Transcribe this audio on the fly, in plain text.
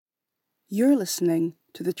You're listening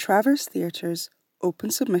to the Travers Theatre's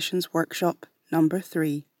Open Submissions Workshop number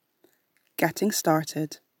 3, Getting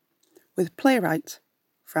Started, with playwright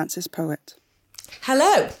Frances Poet.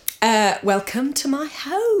 Hello, welcome to my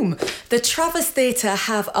home. The Travers Theatre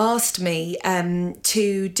have asked me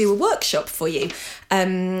to do a workshop for you,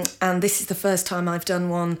 and this is the first time I've done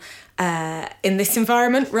one in this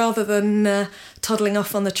environment rather than toddling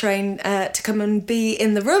off on the train to come and be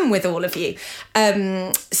in the room with all of you.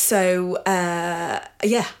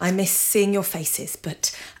 I miss seeing your faces,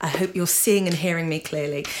 but I hope you're seeing and hearing me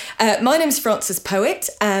clearly. My name's Frances Poet,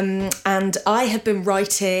 and I have been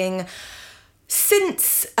writing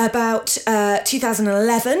since about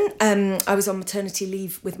 2011. I was on maternity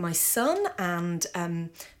leave with my son, and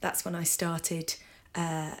that's when I started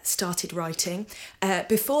writing.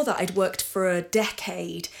 Before that, I'd worked for a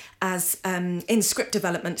decade as in script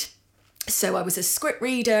development. So I was a script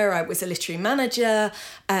reader, I was a literary manager,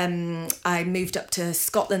 I moved up to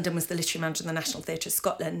Scotland and was the literary manager of the National Theatre of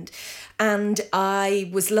Scotland. And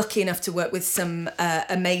I was lucky enough to work with some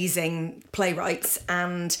amazing playwrights,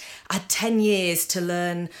 and I had 10 years to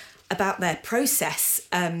learn about their process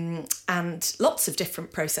and lots of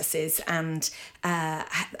different processes, and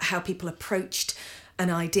how people approached an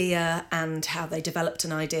idea and how they developed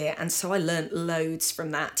an idea. And so I learnt loads from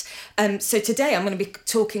that. So today I'm going to be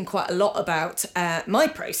talking quite a lot about my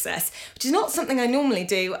process, which is not something I normally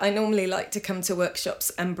do. I normally like to come to workshops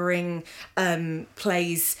and bring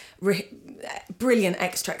plays, brilliant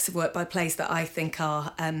extracts of work by plays that I think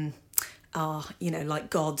are like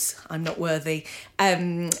gods. I'm not worthy.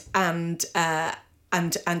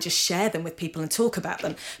 And just share them with people and talk about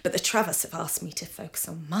them. But the Travers have asked me to focus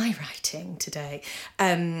on my writing today.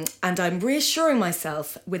 And I'm reassuring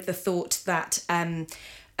myself with the thought that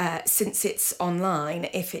since it's online,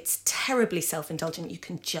 if it's terribly self-indulgent, you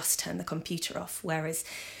can just turn the computer off, whereas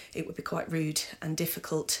it would be quite rude and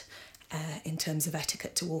difficult in terms of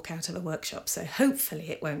etiquette to walk out of a workshop. So hopefully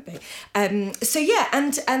it won't be. And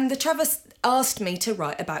the Travers asked me to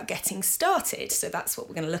write about getting started. So that's what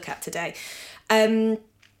we're going to look at today. It's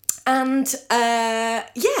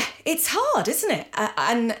hard, isn't it?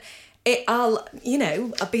 I'll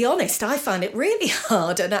be honest, I find it really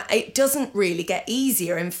hard, and it doesn't really get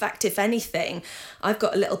easier. In fact, if anything, I've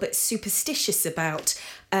got a little bit superstitious about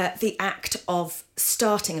the act of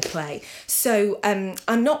starting a play. So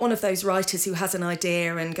I'm not one of those writers who has an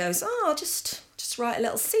idea and goes, I'll just write a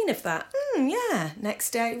little scene of that.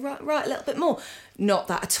 Next day, write a little bit more. Not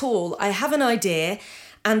that at all. I have an idea,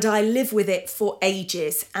 and I live with it for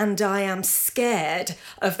ages, and I am scared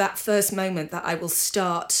of that first moment that I will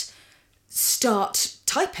start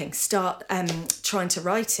typing, trying to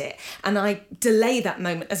write it, and I delay that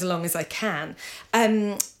moment as long as I can.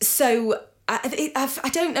 I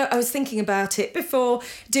don't know. I was thinking about it before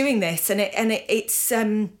doing this, and it's.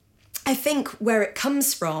 I think where it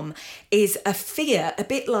comes from is a fear, a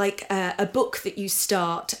bit like a book that you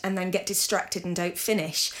start and then get distracted and don't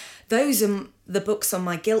finish. Those are the books on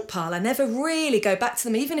my guilt pile. I never really go back to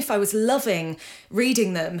them. Even if I was loving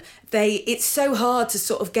reading them, it's so hard to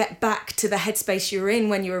sort of get back to the headspace you were in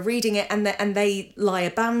when you were reading it, and they lie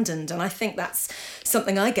abandoned. And I think that's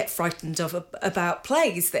something I get frightened of about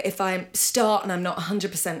plays, that if I start and I'm not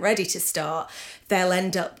 100% ready to start, they'll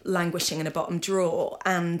end up languishing in a bottom drawer.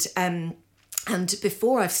 And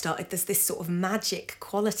before I've started, there's this sort of magic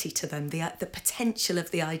quality to them, the potential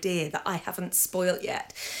of the idea that I haven't spoilt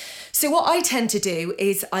yet. So what I tend to do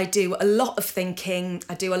is I do a lot of thinking,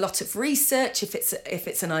 I do a lot of research if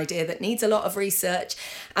it's an idea that needs a lot of research,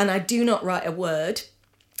 and I do not write a word.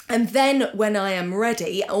 And then when I am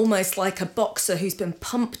ready, almost like a boxer who's been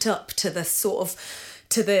pumped up to the sort of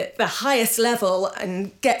to the highest level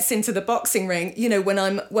and gets into the boxing ring, when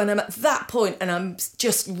I'm at that point and I'm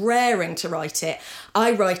just raring to write it,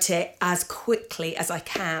 I write it as quickly as I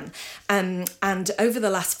can. And over the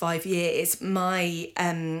last 5 years, my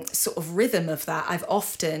sort of rhythm of that, I've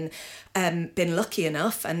often been lucky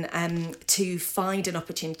enough and to find an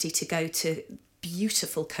opportunity to go to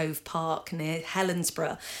beautiful Cove Park near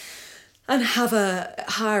Helensburgh and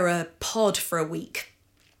hire a pod for a week.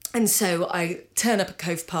 And so I turn up at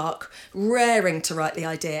Cove Park, raring to write the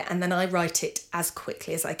idea, and then I write it as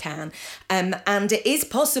quickly as I can. And it is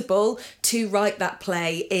possible to write that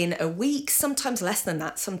play in a week, sometimes less than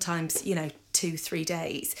that, sometimes, 2-3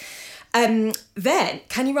 days. Then,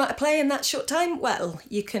 can you write a play in that short time? Well,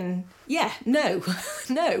 you can, no,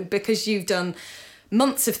 because you've done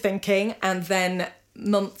months of thinking and then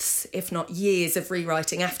months, if not years, of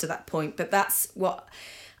rewriting after that point. But that's what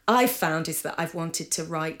I've found, is that I've wanted to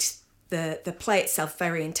write the play itself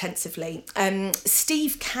very intensively.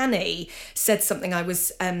 Steve Canny said something I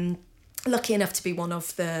was lucky enough to be one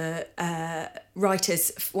of the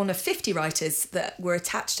writers, one of 50 writers that were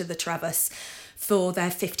attached to the Traverse for their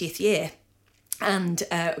 50th year. And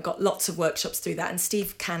got lots of workshops through that. And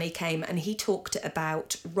Steve Canny came and he talked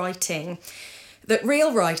about writing, that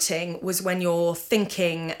real writing was when you're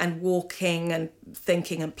thinking and walking and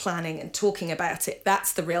thinking and planning and talking about it.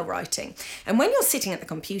 That's the real writing. And when you're sitting at the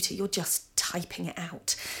computer, you're just typing it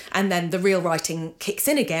out. And then the real writing kicks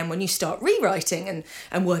in again when you start rewriting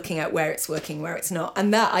and working out where it's working, where it's not.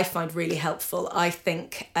 And that I find really helpful. I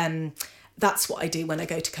think that's what I do when I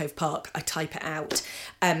go to Cove Park. I type it out,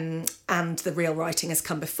 and the real writing has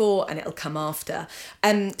come before and it'll come after.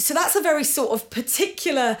 So that's a very sort of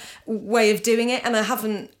particular way of doing it, and I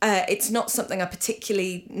haven't, it's not something I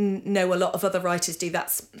particularly know a lot of other writers do.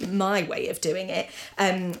 That's my way of doing it.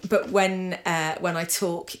 But when I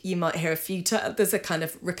talk, you might hear a few there's a kind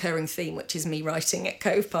of recurring theme, which is me writing at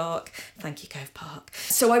Cove Park. Thank you, Cove Park.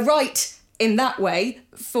 So I write in that way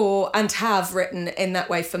and have written in that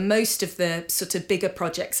way for most of the sort of bigger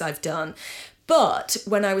projects I've done. But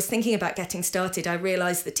when I was thinking about getting started, I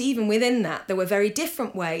realised that even within that, there were very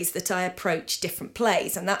different ways that I approach different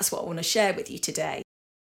plays. And that's what I want to share with you today.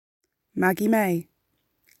 Maggie May,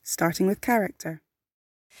 starting with character.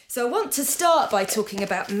 So I want to start by talking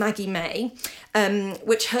about Maggie May,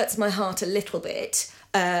 which hurts my heart a little bit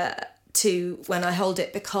when I hold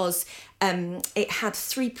it, because it had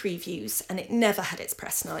 3 previews and it never had its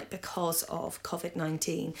press night because of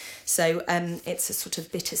COVID-19. So it's a sort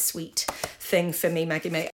of bittersweet thing for me, Maggie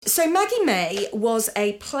May. So Maggie May was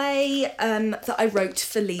a play that I wrote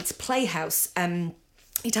for Leeds Playhouse.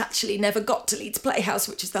 It actually never got to Leeds Playhouse,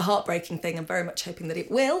 which is the heartbreaking thing. I'm very much hoping that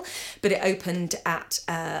it will. But it opened at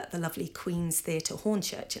the lovely Queen's Theatre,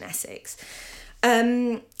 Hornchurch in Essex.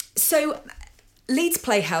 So Leeds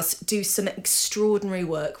Playhouse do some extraordinary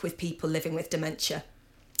work with people living with dementia.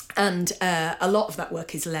 And a lot of that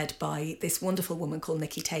work is led by this wonderful woman called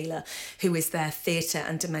Nikki Taylor, who is their theatre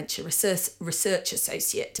and dementia research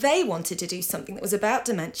associate. They wanted to do something that was about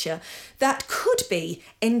dementia that could be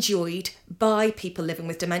enjoyed by people living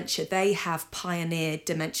with dementia. They have pioneered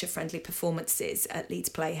dementia-friendly performances at Leeds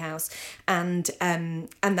Playhouse, and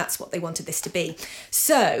that's what they wanted this to be.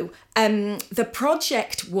 So the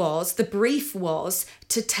brief was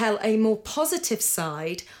to tell a more positive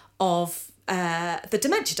side of the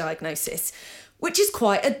dementia diagnosis, which is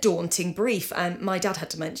quite a daunting brief. My dad had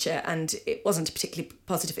dementia and it wasn't a particularly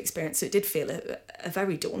positive experience, so it did feel a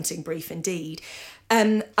very daunting brief indeed.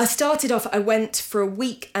 I went for a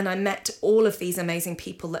week and I met all of these amazing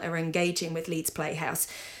people that are engaging with Leeds Playhouse.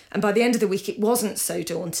 And by the end of the week, it wasn't so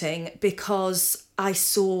daunting because I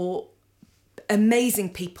saw amazing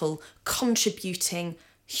people contributing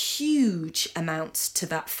huge amounts to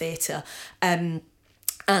that theatre.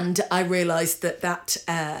 And I realised that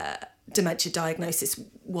dementia diagnosis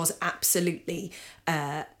was absolutely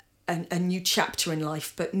a new chapter in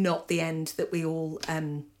life, but not the end that we all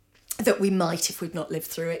that we might, if we've not lived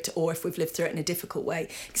through it, or if we've lived through it in a difficult way,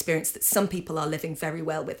 experience that some people are living very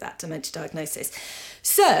well with that dementia diagnosis.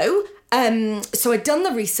 So I'd done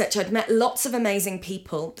the research, I'd met lots of amazing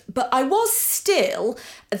people, but I was still,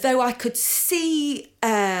 though I could see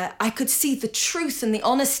the truth and the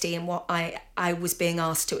honesty in what I was being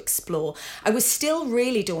asked to explore, I was still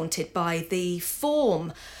really daunted by the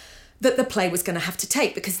form that the play was going to have to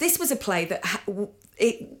take, because this was a play that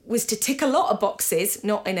it was to tick a lot of boxes,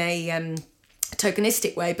 not in a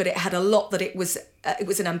tokenistic way, but it had a lot that it was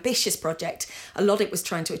an ambitious project, a lot it was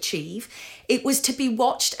trying to achieve. It was to be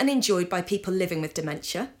watched and enjoyed by people living with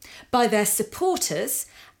dementia, by their supporters,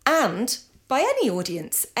 and by any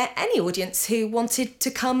audience who wanted to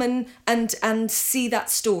come and see that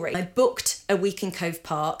story. I booked a week in Cove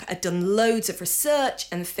Park. I'd done loads of research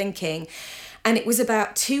and thinking, and it was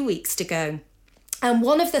about 2 weeks to go. And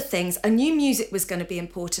one of the things, I knew music was going to be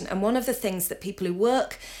important, and one of the things that people who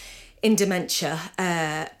work in dementia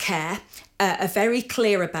care are very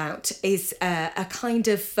clear about is a kind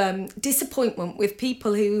of disappointment with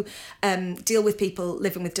people who deal with people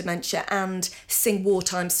living with dementia and sing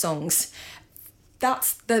wartime songs.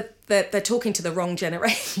 They're talking to the wrong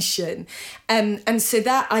generation. And so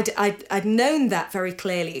that I'd known that very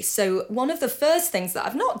clearly. So one of the first things that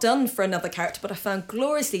I've not done for another character, but I found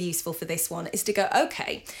gloriously useful for this one, is to go,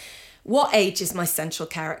 okay, what age is my central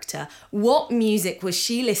character? What music was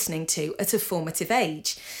she listening to at a formative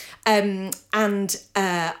age? And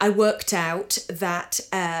I worked out that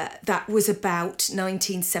that was about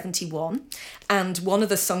 1971. And one of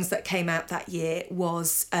the songs that came out that year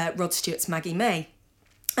was Rod Stewart's Maggie May.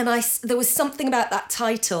 And there was something about that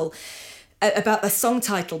title about the song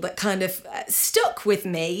title that kind of stuck with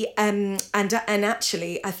me, and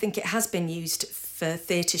actually I think it has been used for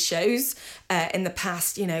theatre shows in the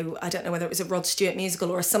past. You know, I don't know whether it was a Rod Stewart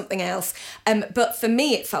musical or something else, but for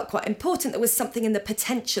me it felt quite important. There was something in the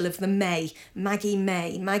potential of the May. Maggie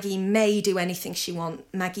may do anything she wants.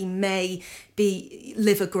 Maggie may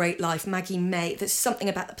live a great life. Maggie may, there's something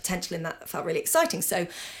about the potential in that felt really exciting. So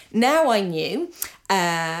now I knew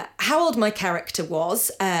how old my character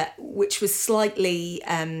was, which was slightly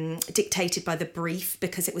dictated by the brief,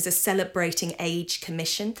 because it was a celebrating age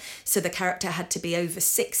commission. So the character had to be over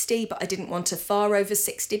 60, but I didn't want her far over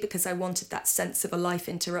 60 because I wanted that sense of a life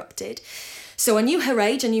interrupted. So I knew her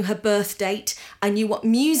age, I knew her birth date, I knew what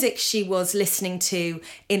music she was listening to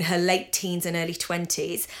in her late teens and early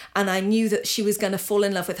 20s, and I knew that she was going to fall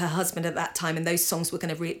in love with her husband at that time, and those songs were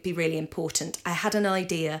going to be really important. I had an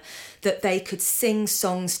idea that they could sing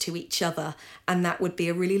songs to each other, and that would be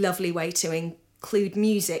a really lovely way to include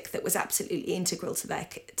music that was absolutely integral to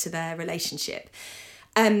their relationship.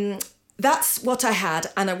 That's what I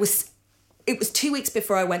had, and it was 2 weeks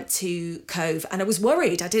before I went to Cove, and I was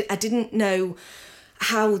worried. I didn't know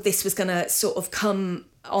how this was going to sort of come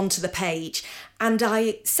onto the page. And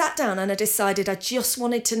I sat down and I decided I just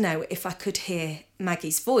wanted to know if I could hear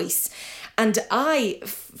Maggie's voice. And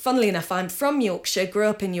funnily enough, I'm from Yorkshire, grew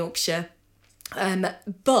up in Yorkshire,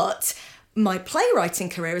 but my playwriting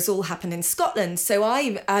career has all happened in Scotland. So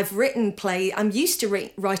I've written I'm used to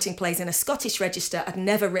writing plays in a Scottish register. I'd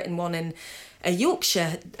never written one in a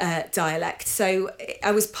Yorkshire dialect. So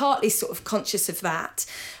I was partly sort of conscious of that.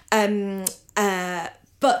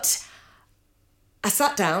 But I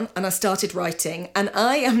sat down and I started writing, and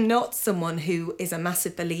I am not someone who is a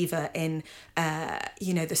massive believer in,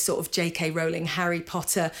 the sort of J.K. Rowling Harry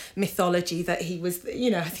Potter mythology that he was,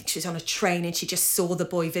 I think she was on a train and she just saw the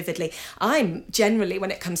boy vividly. I'm generally,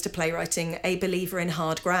 when it comes to playwriting, a believer in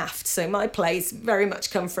hard graft. So my plays very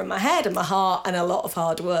much come from my head and my heart and a lot of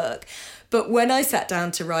hard work. But when I sat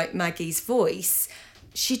down to write Maggie's voice,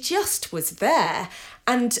 she just was there.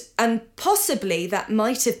 And possibly that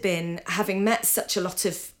might have been having met such a lot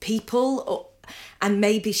of people, and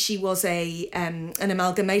maybe she was an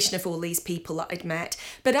amalgamation of all these people that I'd met.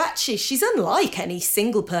 But actually, she's unlike any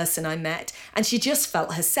single person I met, and she just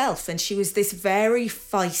felt herself. And she was this very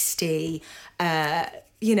feisty,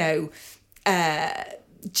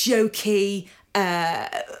 jokey,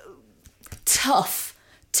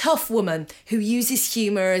 tough woman who uses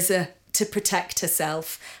humour to protect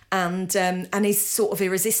herself, and is sort of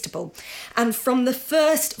irresistible. And from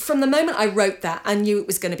the moment I wrote that, I knew it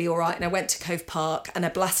was going to be all right. And I went to Cove Park and I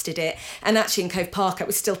blasted it. And actually in Cove Park, I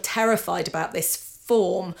was still terrified about this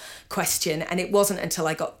form question. And it wasn't until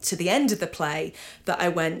I got to the end of the play that I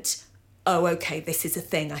went, oh, okay, this is a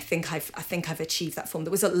thing. I think I've achieved that form.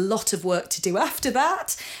 There was a lot of work to do after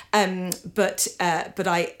that. But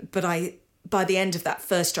I by the end of that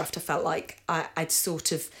first draft, I felt like I'd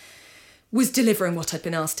sort of was delivering what I'd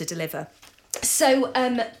been asked to deliver. So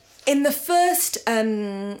in the first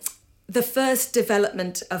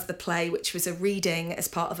development of the play, which was a reading as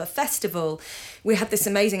part of a festival, we had this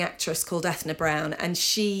amazing actress called Ethna Brown, and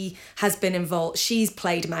she has been involved. She's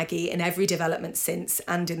played Maggie in every development since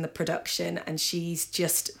and in the production, and she's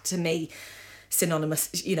just, to me, synonymous,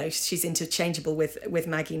 she's interchangeable with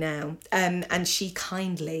Maggie now. And she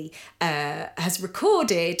kindly has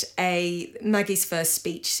recorded Maggie's first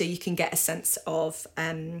speech, so you can get a sense of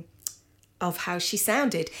how she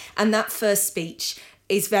sounded. And that first speech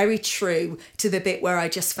is very true to the bit where I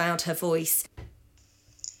just found her voice.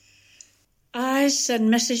 Eyes send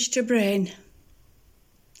message to brain.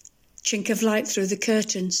 Chink of light through the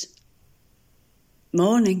curtains.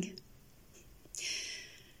 Morning.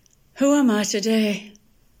 Who am I today?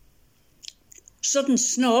 Sudden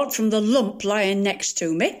snort from the lump lying next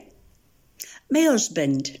to me. My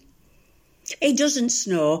husband. He doesn't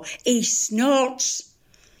snore, he snorts.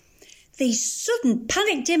 These sudden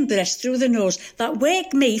panicked in-breaths through the nose that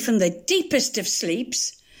wake me from the deepest of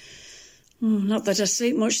sleeps. Not that I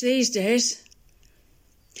sleep much these days.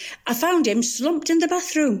 I found him slumped in the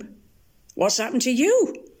bathroom. What's happened to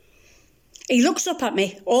you? He looks up at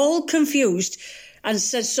me, all confused, and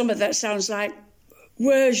says something that sounds like,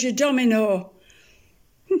 "Where's your domino?"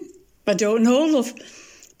 I don't know, love.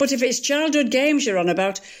 But if it's childhood games you're on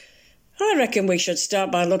about, I reckon we should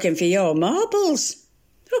start by looking for your marbles.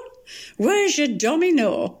 Where's your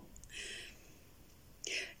domino?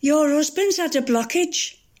 Your husband's had a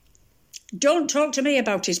blockage. Don't talk to me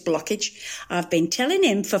about his blockage. I've been telling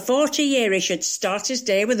him for 40 years he should start his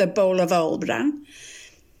day with a bowl of Old Bran.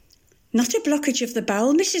 Not a blockage of the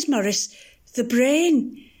bowel, Mrs. Morris. The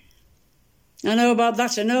brain. I know about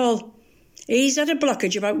that and all. He's had a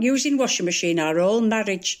blockage about using washing machine our whole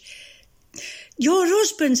marriage. Your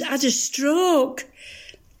husband's had a stroke.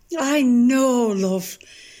 I know, love.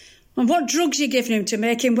 And what drugs you giving him to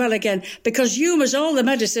make him well again? Because humour's all the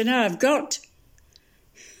medicine I've got.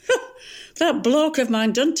 That bloke of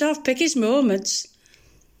mine doesn't half pick his moments.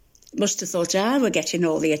 Must have thought I were getting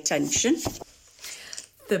all the attention.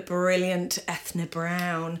 The brilliant Ethna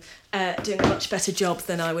Brown, doing a much better job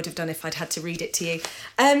than I would have done if I'd had to read it to you.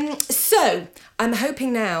 So I'm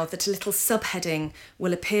hoping now that a little subheading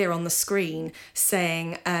will appear on the screen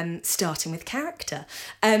saying starting with character.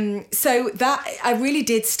 So that I really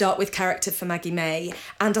did start with character for Maggie May,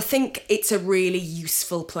 and I think it's a really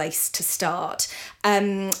useful place to start.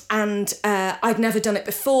 I'd never done it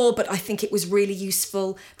before, but I think it was really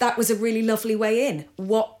useful. That was a really lovely way in.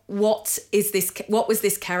 What was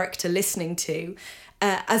this character listening to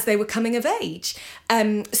as they were coming of age?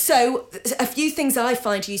 So a few things I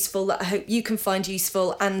find useful that I hope you can find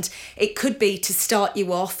useful, and it could be to start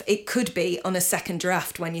you off. It could be on a second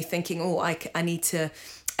draft when you're thinking, oh, I need to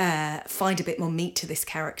find a bit more meat to this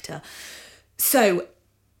character. So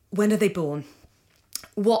when are they born?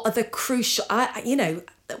 What are the crucial,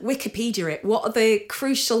 Wikipedia it, what are the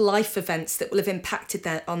crucial life events that will have impacted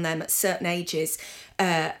on them at certain ages?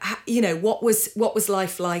 What was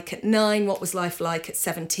life like at 9? What was life like at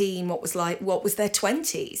 17? What was their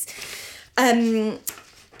 20s?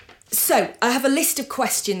 So I have a list of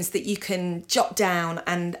questions that you can jot down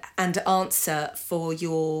and answer for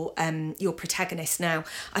your protagonist. Now,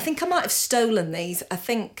 I think I might have stolen these. I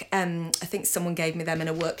think someone gave me them in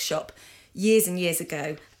a workshop years and years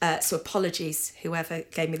ago, so apologies whoever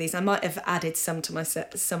gave me these. I might have added some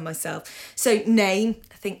myself. So name,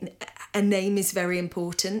 I think a name is very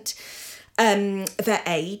important. Their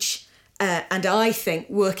age, and I think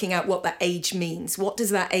working out what that age means. What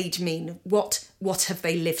does that age mean? What have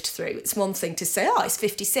they lived through? It's one thing to say, it's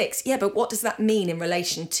 56. Yeah, but what does that mean in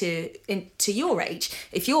relation to your age?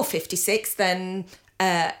 If you're 56, then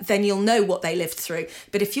you'll know what they lived through.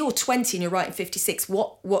 But if you're 20 and you're writing 56,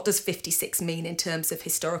 what does 56 mean in terms of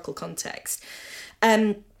historical context?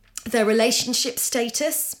 Their relationship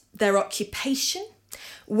status, their occupation,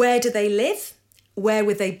 where do they live? Where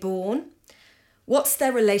were they born? What's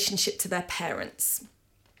their relationship to their parents?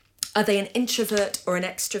 Are they an introvert or an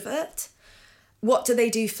extrovert? What do they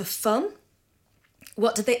do for fun?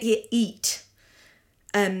 What do they eat?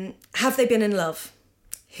 Have they been in love?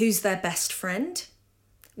 Who's their best friend?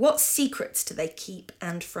 What secrets do they keep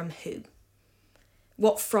and from who?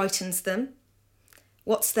 What frightens them?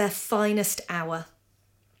 What's their finest hour?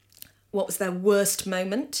 What was their worst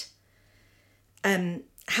moment?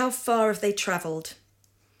 How far have they travelled?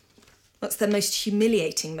 What's their most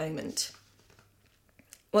humiliating moment?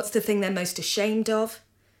 What's the thing they're most ashamed of?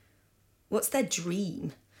 What's their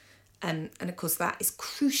dream? And of course that is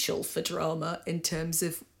crucial for drama in terms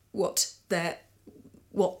of what a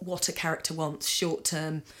character wants, short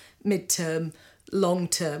term, mid term, long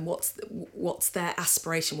term. What's their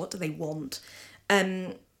aspiration? What do they want?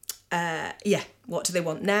 What do they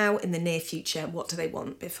want now, in the near future? What do they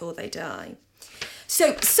want before they die?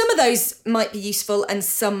 So some of those might be useful and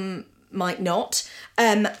some might not.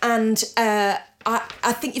 I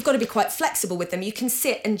think you've got to be quite flexible with them. You can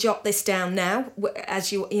sit and jot this down now,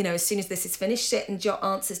 as as soon as this is finished, sit and jot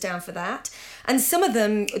answers down for that. And some of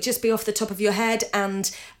them just be off the top of your head and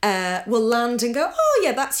will land and go, oh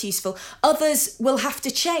yeah, that's useful. Others will have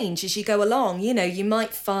to change as you go along. You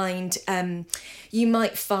might find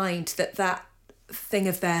that thing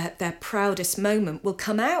of their proudest moment will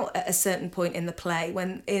come out at a certain point in the play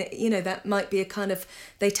when that might be a kind of,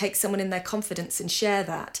 they take someone in their confidence and share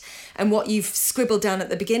that, and what you've scribbled down at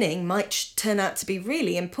the beginning might turn out to be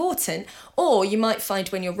really important. Or you might find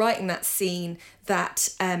when you're writing that scene that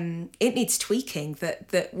it needs tweaking,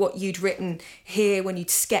 that what you'd written here when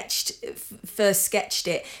you'd first sketched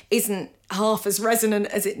it isn't half as resonant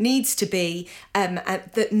as it needs to be, and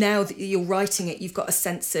that now that you're writing it, you've got a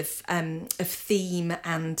sense of theme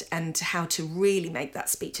and how to really make that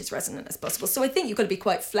speech as resonant as possible. So I think you've got to be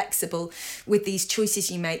quite flexible with these choices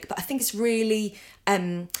you make, but I think it's really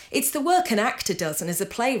it's the work an actor does, and as a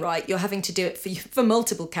playwright you're having to do it for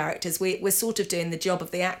multiple characters. We're sort of doing the job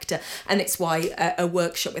of the actor, and it's why a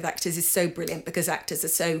workshop with actors is so brilliant, because actors are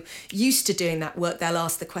so used to doing that work. They'll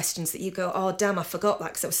ask the questions that you go, oh damn, I forgot that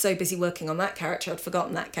because I was so busy working on that character, I'd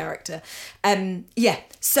forgotten that character.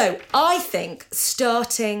 So I think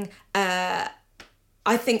starting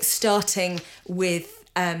with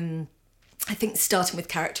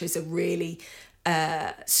character is a really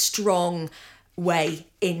strong way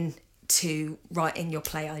into writing your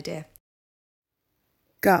play idea.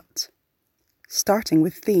 Gut. Starting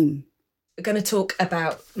with theme. going to talk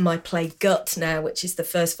about my play Gut now, which is the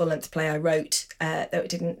first full-length play I wrote, though it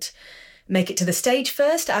didn't make it to the stage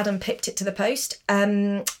first. Adam pipped it to the post.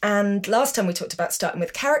 And last time we talked about starting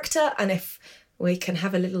with character, and if we can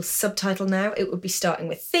have a little subtitle now, it would be starting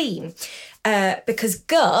with theme. Because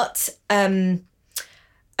Gut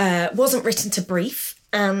wasn't written to brief,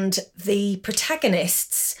 and the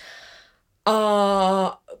protagonists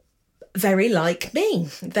are very like me.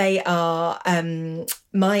 They are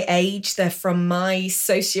my age, they're from my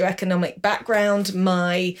socioeconomic background,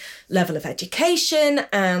 my level of education,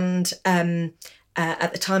 and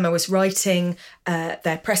at the time I was writing,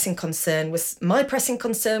 their pressing concern was my pressing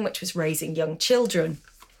concern, which was raising young children.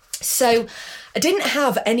 So I didn't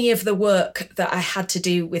have any of the work that I had to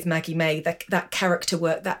do with Maggie May, that character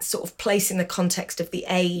work, that sort of placing the context of the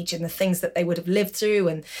age and the things that they would have lived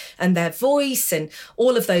through and their voice and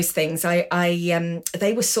all of those things. They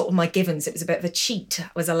were sort of my givens. It was a bit of a cheat.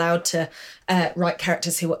 I was allowed to write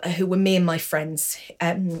characters who were me and my friends,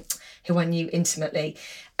 who I knew intimately.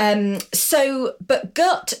 But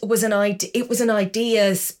Gut was an idea. It was an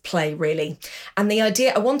ideas play, really. And the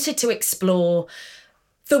idea, I wanted to explore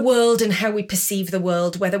the world and how we perceive the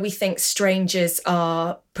world, whether we think strangers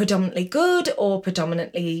are predominantly good or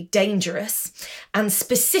predominantly dangerous, and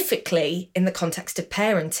specifically in the context of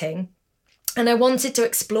parenting. And I wanted to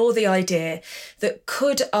explore the idea that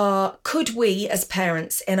could we as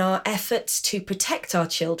parents, in our efforts to protect our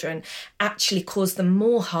children, actually cause them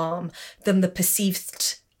more harm than the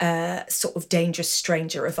perceived sort of dangerous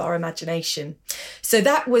stranger of our imagination. So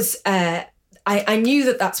that was I knew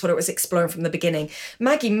that that's what it was exploring from the beginning.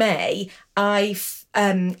 Maggie May, I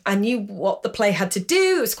knew what the play had to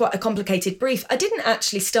do. It was quite a complicated brief. I didn't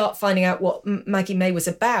actually start finding out what Maggie May was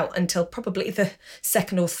about until probably the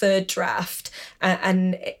second or third draft.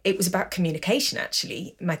 And it was about communication,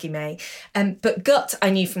 actually, Maggie May. But Gut,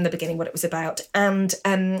 I knew from the beginning what it was about. And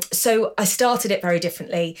so I started it very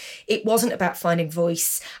differently. It wasn't about finding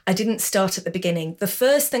voice. I didn't start at the beginning. The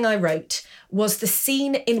first thing I wrote was the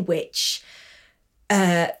scene in which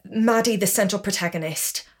Maddie, the central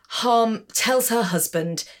protagonist, tells her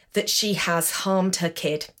husband that she has harmed her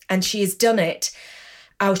kid, and she has done it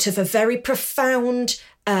out of a very profound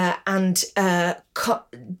and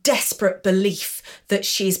desperate belief that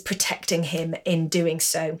she's protecting him in doing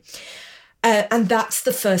so. And that's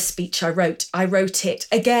the first speech I wrote. I wrote it,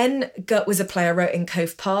 again, Gut was a play I wrote in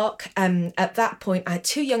Cove Park. At that point, I had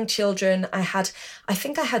 2 young children. I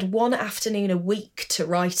think I had 1 afternoon a week to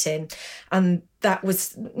write in, and that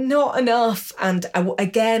was not enough. And I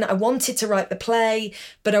wanted to write the play,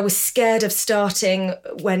 but I was scared of starting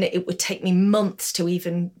when it would take me months to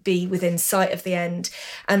even be within sight of the end.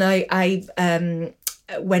 And I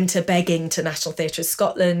went a begging to National Theatre of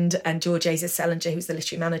Scotland and George Azer-Selinger, who's the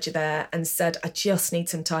literary manager there, and said, I just need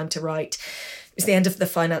some time to write. It was the end of the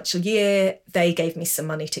financial year. They gave me some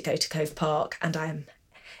money to go to Cove Park, and I am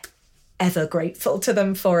ever grateful to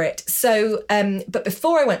them for it. So, but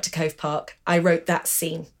before I went to Cove Park, I wrote that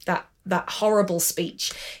scene, that horrible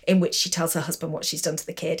speech in which she tells her husband what she's done to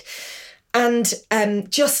the kid. And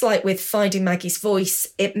just like with Finding Maggie's Voice,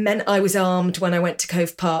 it meant I was armed when I went to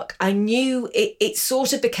Cove Park. I knew it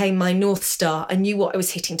sort of became my North Star. I knew what I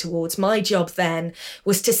was hitting towards. My job then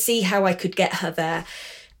was to see how I could get her there.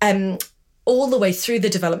 All the way through the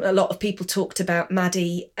development, a lot of people talked about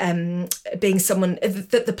Maddie being someone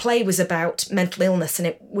that the play was about mental illness, and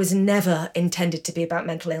it was never intended to be about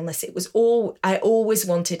mental illness. It was I always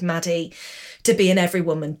wanted Maddie to be an every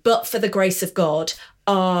woman, but for the grace of God,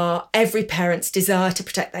 every parent's desire to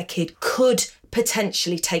protect their kid could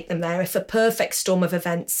potentially take them there. If a perfect storm of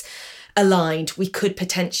events aligned, we could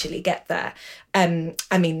potentially get there.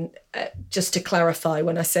 Just to clarify,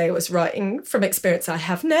 when I say I was writing from experience, I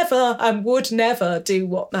have never and would never do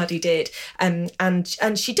what Maddie did. And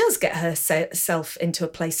she does get herself into a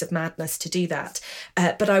place of madness to do that.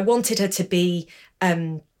 But I wanted her to be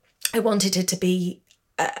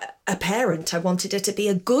a parent. I wanted her to be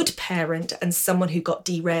a good parent and someone who got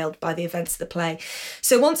derailed by the events of the play.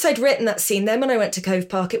 So once I'd written that scene, then when I went to Cove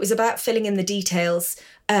Park, it was about filling in the details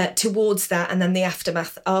towards that, and then the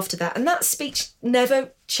aftermath after that. And that speech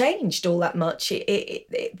never changed all that much.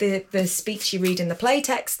 The speech you read in the play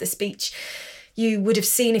text, the speech you would have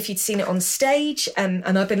seen if you'd seen it on stage. And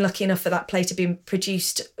I've been lucky enough for that play to be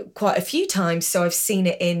produced quite a few times. So I've seen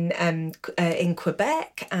it in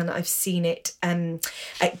Quebec, and I've seen it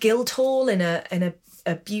at Guildhall in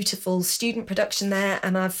a beautiful student production there,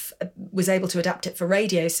 and was able to adapt it for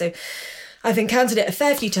radio. So I've encountered it a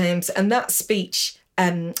fair few times, and that speech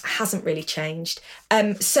hasn't really changed.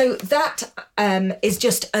 So that is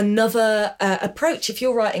just another approach. If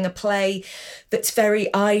you're writing a play that's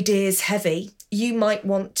very ideas heavy, you might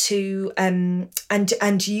want to,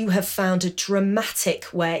 and you have found a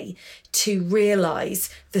dramatic way to realise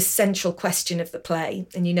the central question of the play,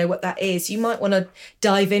 and you know what that is, you might want to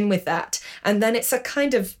dive in with that. And then it's a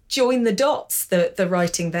kind of join the dots, the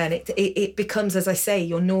writing then. It becomes, as I say,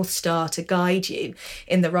 your North Star to guide you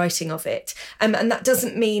in the writing of it. And that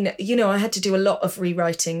doesn't mean, I had to do a lot of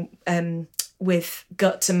rewriting with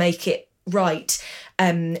gut to make it right.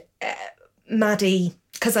 Maddie,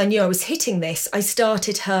 because I knew I was hitting this, I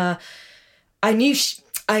started her, I knew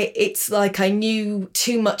I knew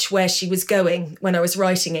too much where she was going when I was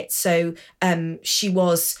writing it. So she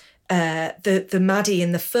was the Maddie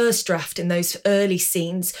in the first draft, in those early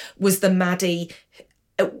scenes, was the Maddie,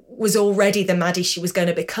 was already the Maddie she was going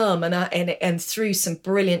to become. And through some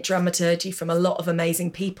brilliant dramaturgy from a lot of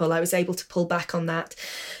amazing people, I was able to pull back on that,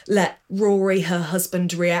 let Rory, her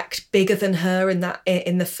husband, react bigger than her in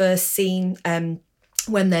the first scene,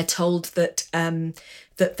 when they're told that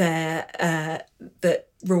that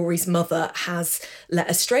Rory's mother has let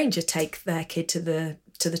a stranger take their kid to the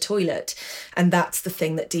toilet, and that's the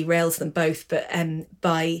thing that derails them both. But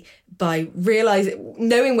by realizing,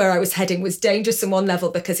 knowing where I was heading was dangerous on one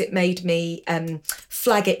level, because it made me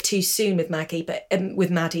flag it too soon with Maddie. But in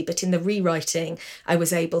the rewriting, I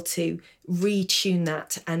was able to retune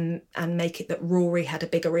that and make it that Rory had a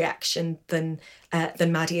bigger reaction than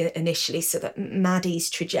Maddie initially, so that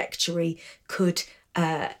Maddie's trajectory could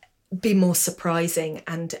be more surprising,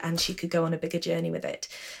 and she could go on a bigger journey with it.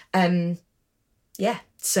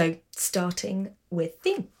 So starting with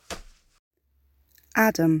theme.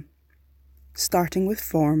 Adam, starting with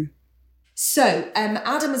form. So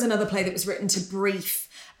Adam is another play that was written to brief.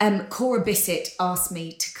 Cora Bissett asked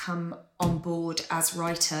me to come on board as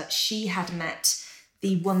writer. She had met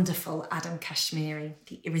the wonderful Adam Kashmiri,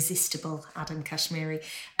 the irresistible Adam Kashmiri,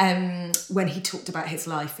 when he talked about his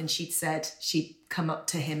life, and she'd come up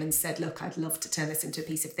to him and said, look, I'd love to turn this into a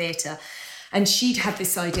piece of theatre. And she'd had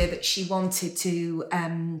this idea that she wanted to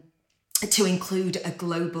include a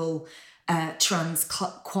global trans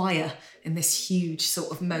choir in this huge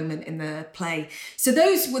sort of moment in the play. So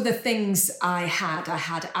those were the things I had. I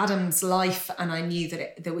had Adam's life, and I knew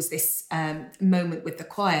that there was this moment with the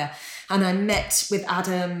choir. And I met with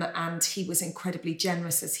Adam, and he was incredibly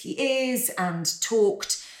generous as he is, and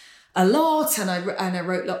talked a lot. And I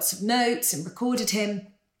wrote lots of notes and recorded him.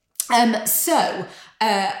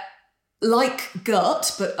 Like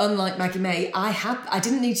Gut, but unlike Maggie May, I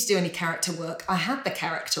didn't need to do any character work. I had the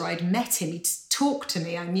character. I'd met him. He'd talked to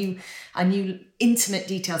me. I knew intimate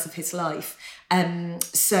details of his life.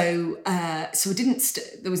 So there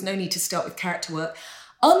was no need to start with character work.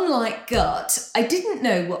 Unlike Gut, I didn't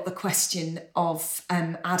know what the question of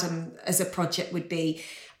Adam as a project would be.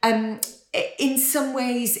 In some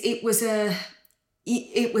ways, it was a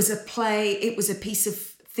play. It was a piece of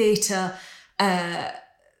theatre.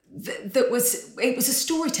 It was a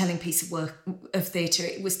storytelling piece of work of theatre.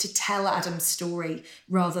 It was to tell Adam's story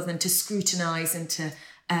rather than to scrutinise and to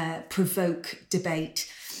provoke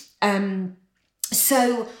debate. I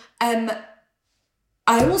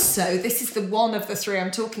also, this is the one of the three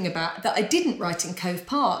I'm talking about that I didn't write in Cove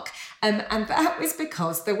Park. And that was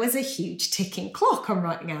because there was a huge ticking clock on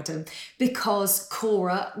writing Adam, because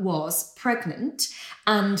Cora was pregnant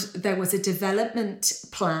and there was a development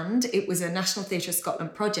planned. It was a National Theatre of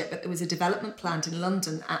Scotland project, but there was a development planned in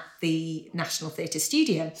London at the National Theatre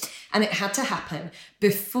Studio. And it had to happen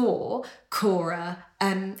before Cora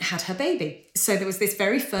had her baby. So there was this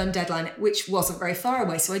very firm deadline, which wasn't very far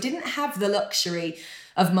away. So I didn't have the luxury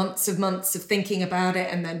of months of thinking about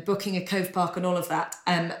it and then booking a Cove Park and all of that.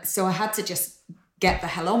 So I had to just get the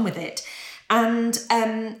hell on with it. And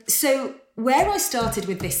so where I started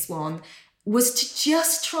with this one was to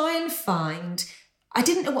just try and find, I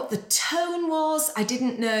didn't know what the tone was. I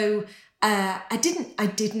didn't know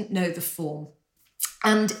the form.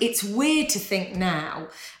 And it's weird to think now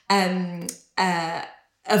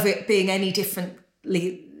of it being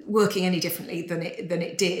working any differently than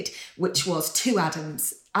it did, which was two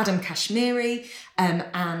Adams, Adam Kashmiri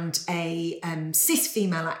and a cis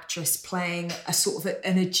female actress playing a sort of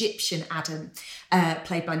an Egyptian Adam,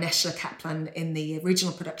 played by Neshla Kaplan in the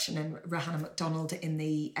original production and Rohanna MacDonald in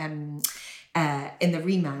the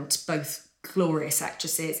remount, both glorious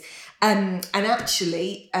actresses. And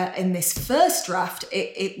actually, in this first draft,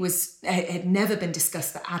 it had never been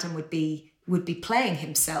discussed that Adam would be playing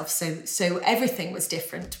himself. So everything was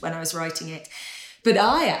different when I was writing it. But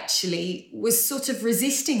I actually was sort of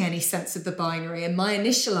resisting any sense of the binary, and my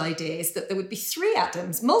initial idea is that there would be 3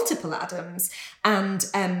 Adams, multiple Adams, and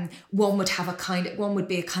one would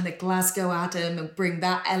be a kind of Glasgow Adam and bring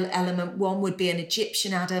that element. One would be an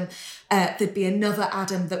Egyptian Adam. There'd be another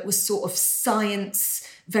Adam that was sort of science,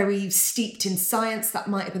 very steeped in science. That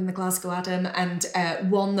might have been the Glasgow Adam, and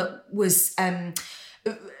one that was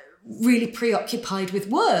really preoccupied with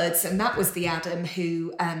words, and that was the Adam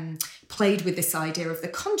who played with this idea of the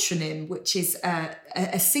contronym, which is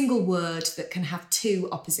a single word that can have 2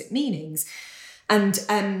 opposite meanings. And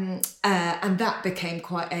that became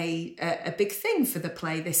quite a big thing for the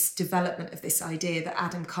play, this development of this idea that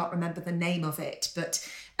Adam can't remember the name of it, but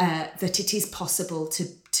that it is possible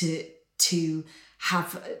to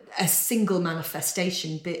have a single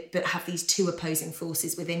manifestation, but have these 2 opposing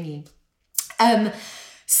forces within you.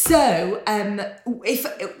 So if,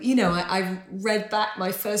 I read back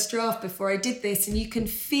my first draft before I did this, and you can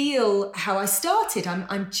feel how I started. I'm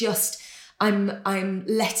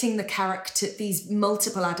letting the character, these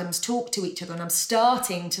multiple Adams, talk to each other, and I'm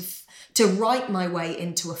starting to write my way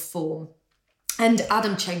into a form. And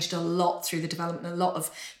Adam changed a lot through the development, a lot of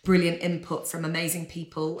brilliant input from amazing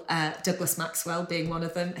people, Douglas Maxwell being one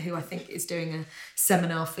of them, who I think is doing a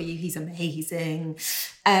seminar for you. He's amazing.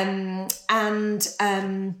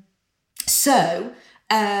 So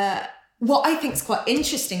what I think is quite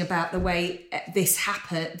interesting about the way this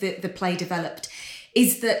happened, the play developed,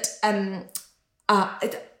 is that I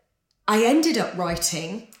ended up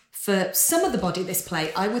writing, for some of the body of this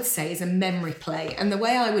play, I would say is a memory play. And the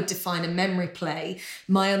way I would define a memory play,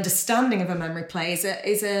 my understanding of a memory play is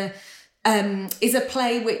a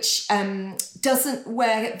play which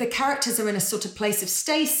where the characters are in a sort of place of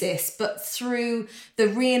stasis, but through the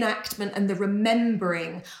reenactment and the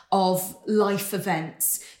remembering of life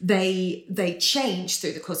events, they change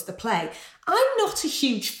through the course of the play. I'm not a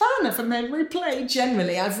huge fan of a memory play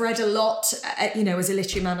generally. I've read a lot, as a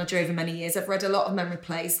literary manager over many years, I've read a lot of memory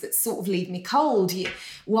plays that sort of leave me cold.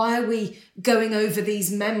 Why are we going over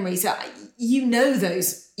these memories? You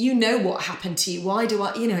know what happened to you. Why do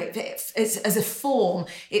I, as a form,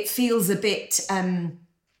 it feels a bit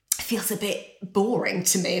boring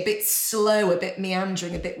to me, a bit slow, a bit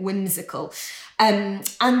meandering, a bit whimsical. And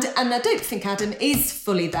I don't think Adam is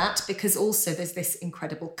fully that, because also there's this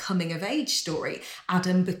incredible coming of age story.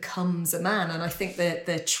 Adam becomes a man, and I think that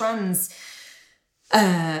the trans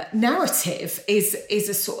narrative is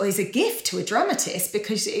a gift to a dramatist,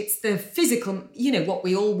 because it's the physical. What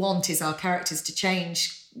we all want is our characters to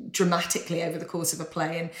change dramatically over the course of a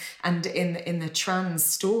play, and in the trans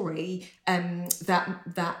story,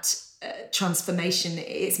 that transformation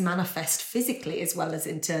is manifest physically as well as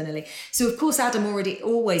internally. So of course Adam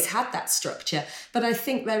always had that structure, but I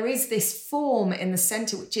think there is this form in the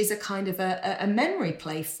centre which is a kind of a memory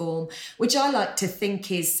play form, which I like to think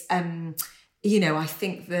is I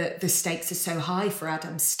think the stakes are so high for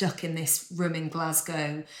Adam, stuck in this room in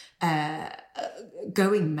Glasgow,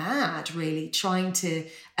 going mad, really, trying to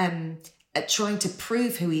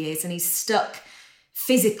prove who he is, and he's stuck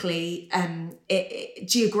physically,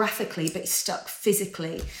 geographically, but he's stuck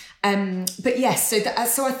physically. But yes,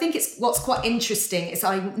 so I think it's what's quite interesting is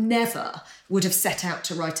I never would have set out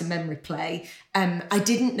to write a memory play. I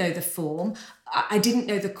didn't know the form. I didn't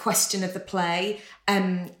know the question of the play,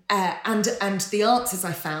 and the answers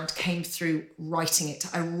I found came through writing it.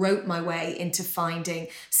 I wrote my way into finding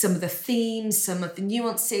some of the themes, some of the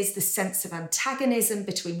nuances, the sense of antagonism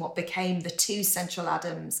between what became the 2 central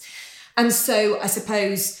Adams. And so I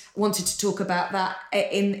suppose I wanted to talk about that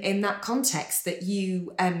in that context, that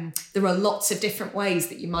there are lots of different ways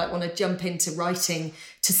that you might want to jump into writing,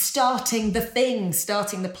 to starting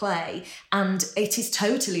the play, and it is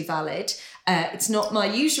totally valid. It's not my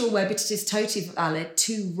usual way, but it is totally valid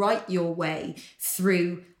to write your way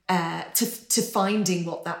through to finding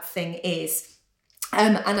what that thing is.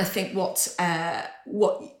 And I think what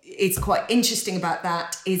is quite interesting about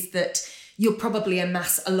that is that you'll probably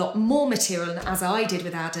amass a lot more material, and as I did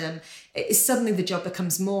with Adam, suddenly the job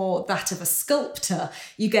becomes more that of a sculptor.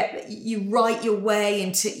 You write your way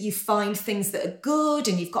into, you find things that are good,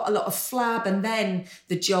 and you've got a lot of flab, and then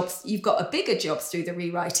you've got a bigger job through the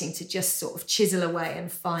rewriting to just sort of chisel away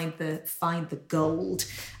and find the gold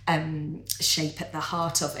shape at the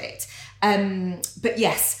heart of it. But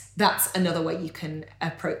yes, that's another way you can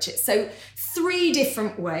approach it. So 3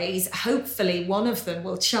 different ways. Hopefully one of them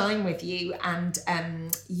will chime with you, and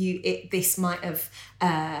this might have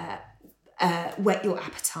whet your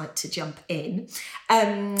appetite to jump in.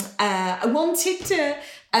 I wanted to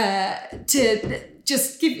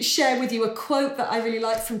share with you a quote that I really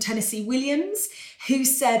like from Tennessee Williams, who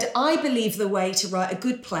said, "I believe the way to write a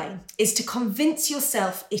good play is to convince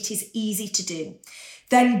yourself it is easy to do.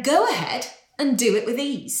 Then go ahead and do it with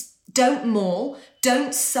ease. Don't maul,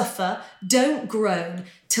 don't suffer, don't groan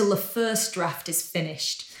till the first draft is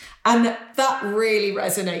finished." And that really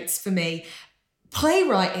resonates for me.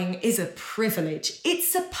 Playwriting is a privilege.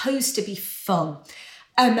 It's supposed to be fun.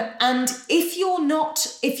 And if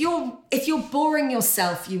you're boring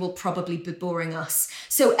yourself, you will probably be boring us.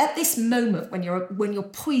 So at this moment, when you're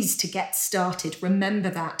poised to get started,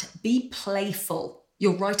 remember that. Be playful.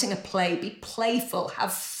 You're writing a play, be playful,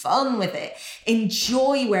 have fun with it,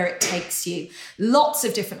 enjoy where it takes you. Lots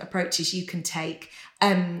of different approaches you can take,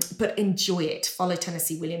 but enjoy it. Follow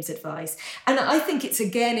Tennessee Williams' advice. And I think it's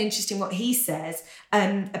again interesting what he says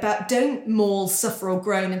about don't maul, suffer or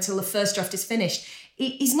groan until the first draft is finished.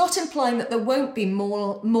 He's not implying that there won't be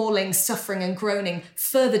mauling, suffering and groaning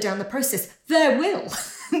further down the process. There will.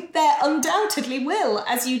 There undoubtedly will,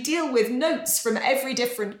 as you deal with notes from every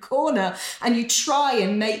different corner and you try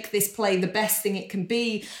and make this play the best thing it can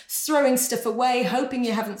be, throwing stuff away, hoping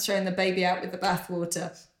you haven't thrown the baby out with the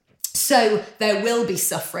bathwater. So there will be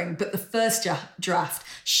suffering, but the first draft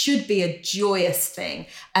should be a joyous thing.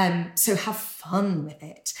 So have fun with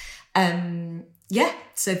it.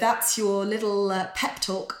 So that's your little pep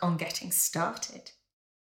talk on getting started.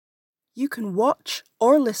 You can watch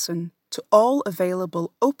or listen to all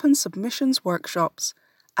available open submissions workshops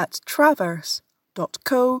at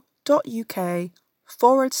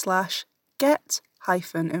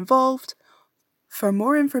traverse.co.uk/get-involved. For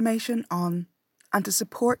more information on and to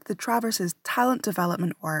support the Traverse's talent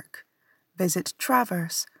development work, visit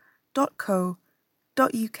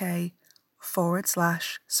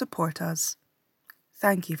traverse.co.uk/support us.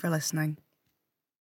 Thank you for listening.